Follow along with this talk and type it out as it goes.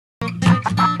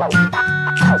I'm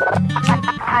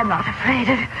not afraid.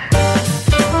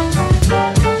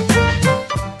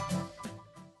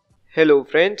 Hello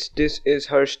friends, this is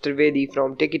Harsh Trivedi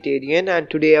from Techetarian, and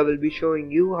today I will be showing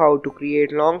you how to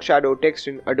create long shadow text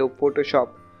in Adobe Photoshop.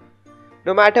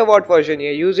 No matter what version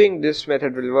you are using, this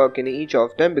method will work in each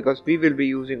of them because we will be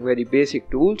using very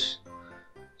basic tools.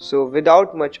 So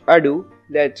without much ado,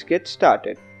 let's get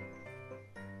started.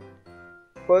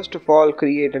 First of all,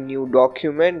 create a new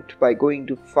document by going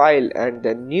to File and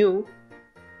then New.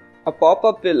 A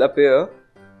pop-up will appear.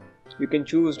 You can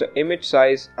choose the image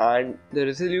size and the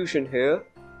resolution here.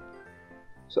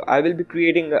 So I will be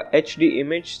creating a HD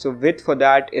image, so width for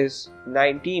that is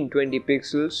 1920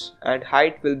 pixels and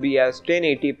height will be as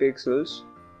 1080 pixels.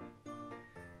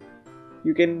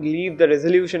 You can leave the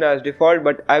resolution as default,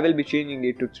 but I will be changing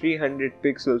it to 300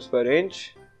 pixels per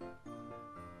inch.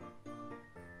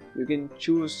 You can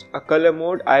choose a color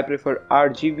mode. I prefer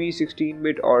RGB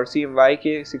 16-bit or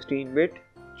CMYK 16-bit.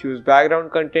 Choose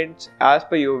background contents as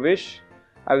per your wish.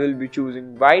 I will be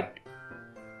choosing white.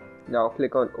 Now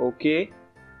click on OK.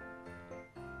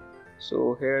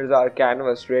 So here's our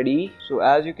canvas ready. So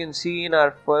as you can see in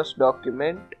our first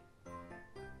document,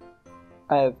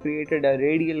 I have created a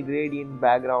radial gradient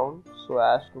background. So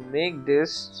as to make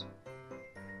this,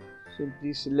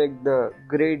 simply select the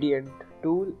gradient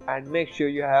tool and make sure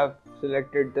you have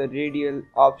selected the radial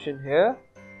option here.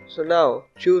 So now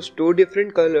choose two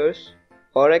different colors,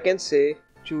 or I can say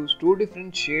choose two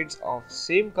different shades of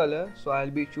same color. So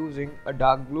I'll be choosing a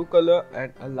dark blue color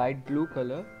and a light blue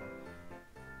color.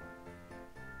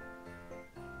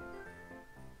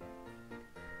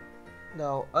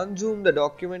 Now unzoom the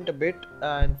document a bit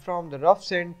and from the rough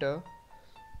center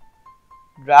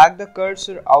drag the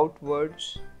cursor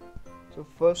outwards. So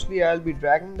firstly I'll be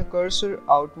dragging the cursor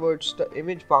outwards the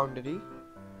image boundary.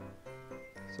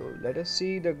 So let us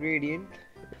see the gradient,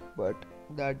 but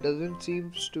that doesn't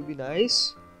seem to be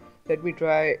nice. Let me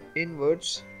try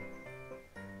inwards.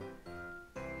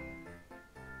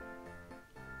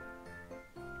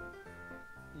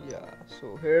 Yeah,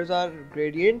 so here's our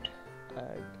gradient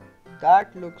and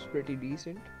that looks pretty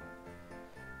decent.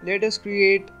 Let us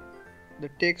create the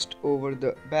text over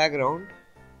the background,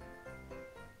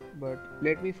 but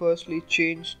let me firstly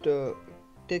change the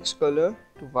text color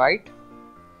to white.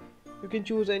 You can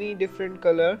choose any different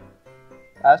color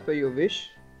as per your wish.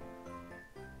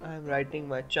 I am writing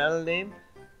my channel name,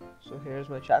 so here's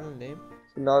my channel name.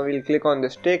 So now we'll click on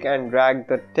this tick and drag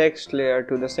the text layer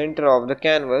to the center of the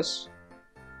canvas.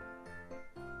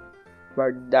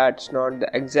 But that's not the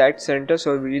exact center,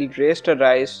 so we'll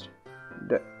rasterize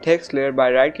the text layer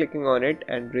by right clicking on it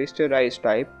and rasterize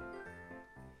type.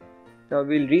 Now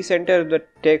we'll recenter the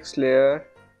text layer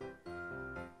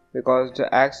because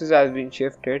the axis has been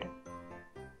shifted.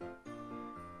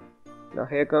 Now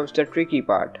here comes the tricky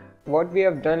part. What we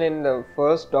have done in the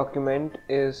first document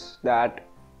is that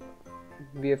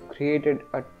we have created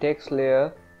a text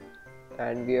layer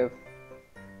and we have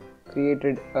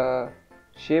created a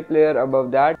shape layer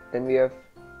above that. Then we have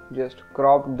just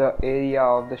cropped the area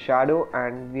of the shadow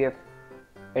and we have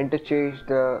interchanged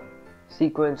the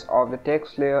sequence of the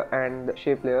text layer and the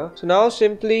shape layer. So now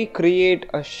simply create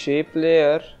a shape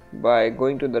layer by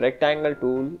going to the rectangle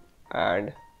tool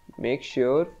and make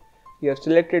sure you have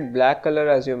selected black color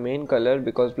as your main color,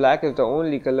 because black is the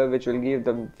only color which will give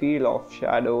the feel of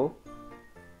shadow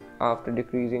after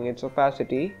decreasing its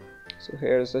opacity. So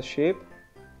here's the shape.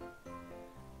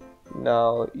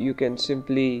 Now you can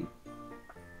simply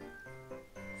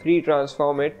free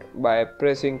transform it by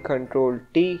pressing Ctrl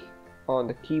T on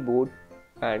the keyboard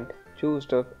and choose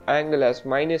the angle as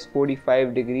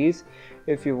 -45 degrees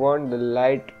if you want the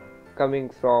light coming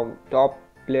from top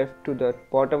left to the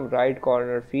bottom right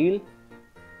corner feel.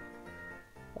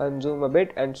 Unzoom a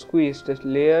bit and squeeze this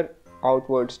layer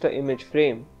outwards the image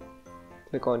frame.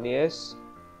 Click on yes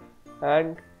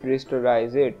and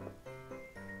rasterize it.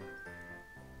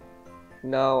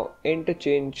 Now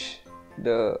interchange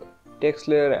the text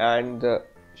layer and the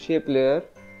shape layer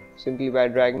simply by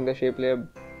dragging the shape layer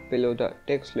below the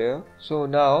text layer. So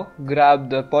now grab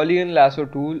the polygon lasso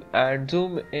tool and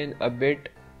zoom in a bit.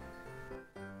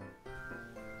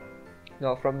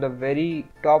 Now from the very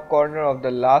top corner of the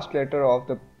last letter of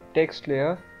the text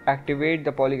layer, activate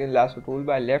the polygon lasso tool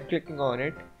by left clicking on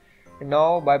it. And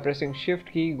now by pressing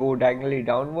shift key, go diagonally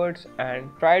downwards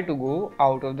and try to go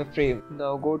out of the frame.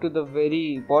 Now go to the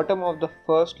very bottom of the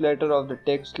first letter of the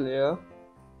text layer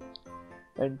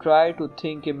and try to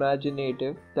think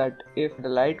imaginative that if the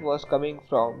light was coming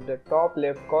from the top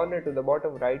left corner to the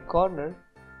bottom right corner,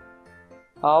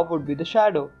 how would be the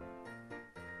shadow?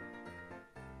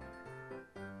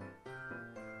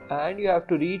 and you have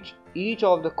to reach each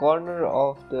of the corner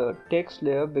of the text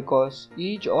layer, because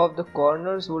each of the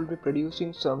corners will be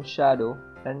producing some shadow,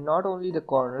 and not only the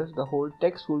corners, the whole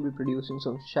text will be producing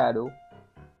some shadow.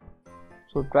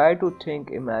 So try to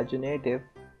think imaginative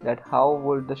that how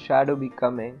would the shadow be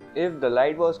coming if the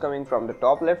light was coming from the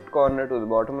top left corner to the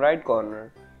bottom right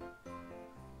corner.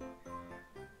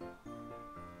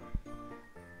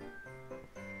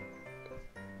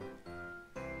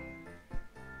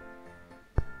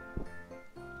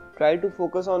 Try to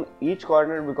focus on each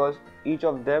corner because each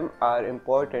of them are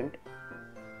important,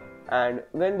 and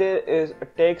when there is a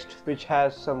text which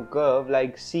has some curve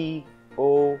like C,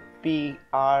 O, P,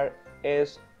 R,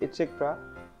 S, etc.,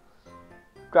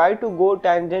 try to go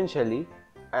tangentially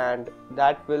and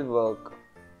that will work.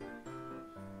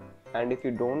 And if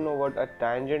you don't know what a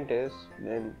tangent is,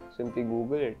 then simply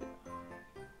Google it.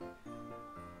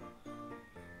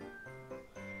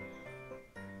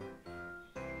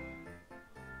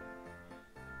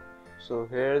 So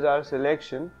here's our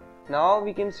selection. Now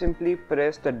we can simply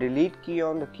press the delete key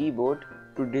on the keyboard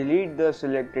to delete the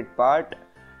selected part,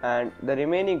 and the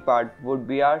remaining part would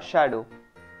be our shadow.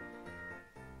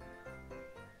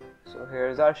 So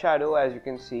here's our shadow, as you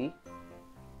can see.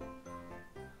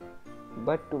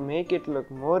 But to make it look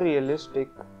more realistic,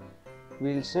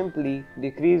 we'll simply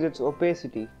decrease its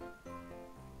opacity.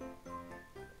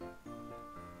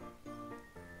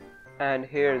 And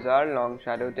here's our long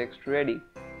shadow text ready.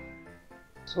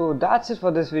 So that's it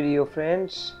for this video,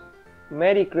 friends.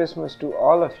 Merry Christmas to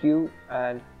all of you,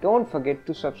 and don't forget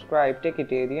to subscribe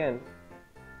Techetarian.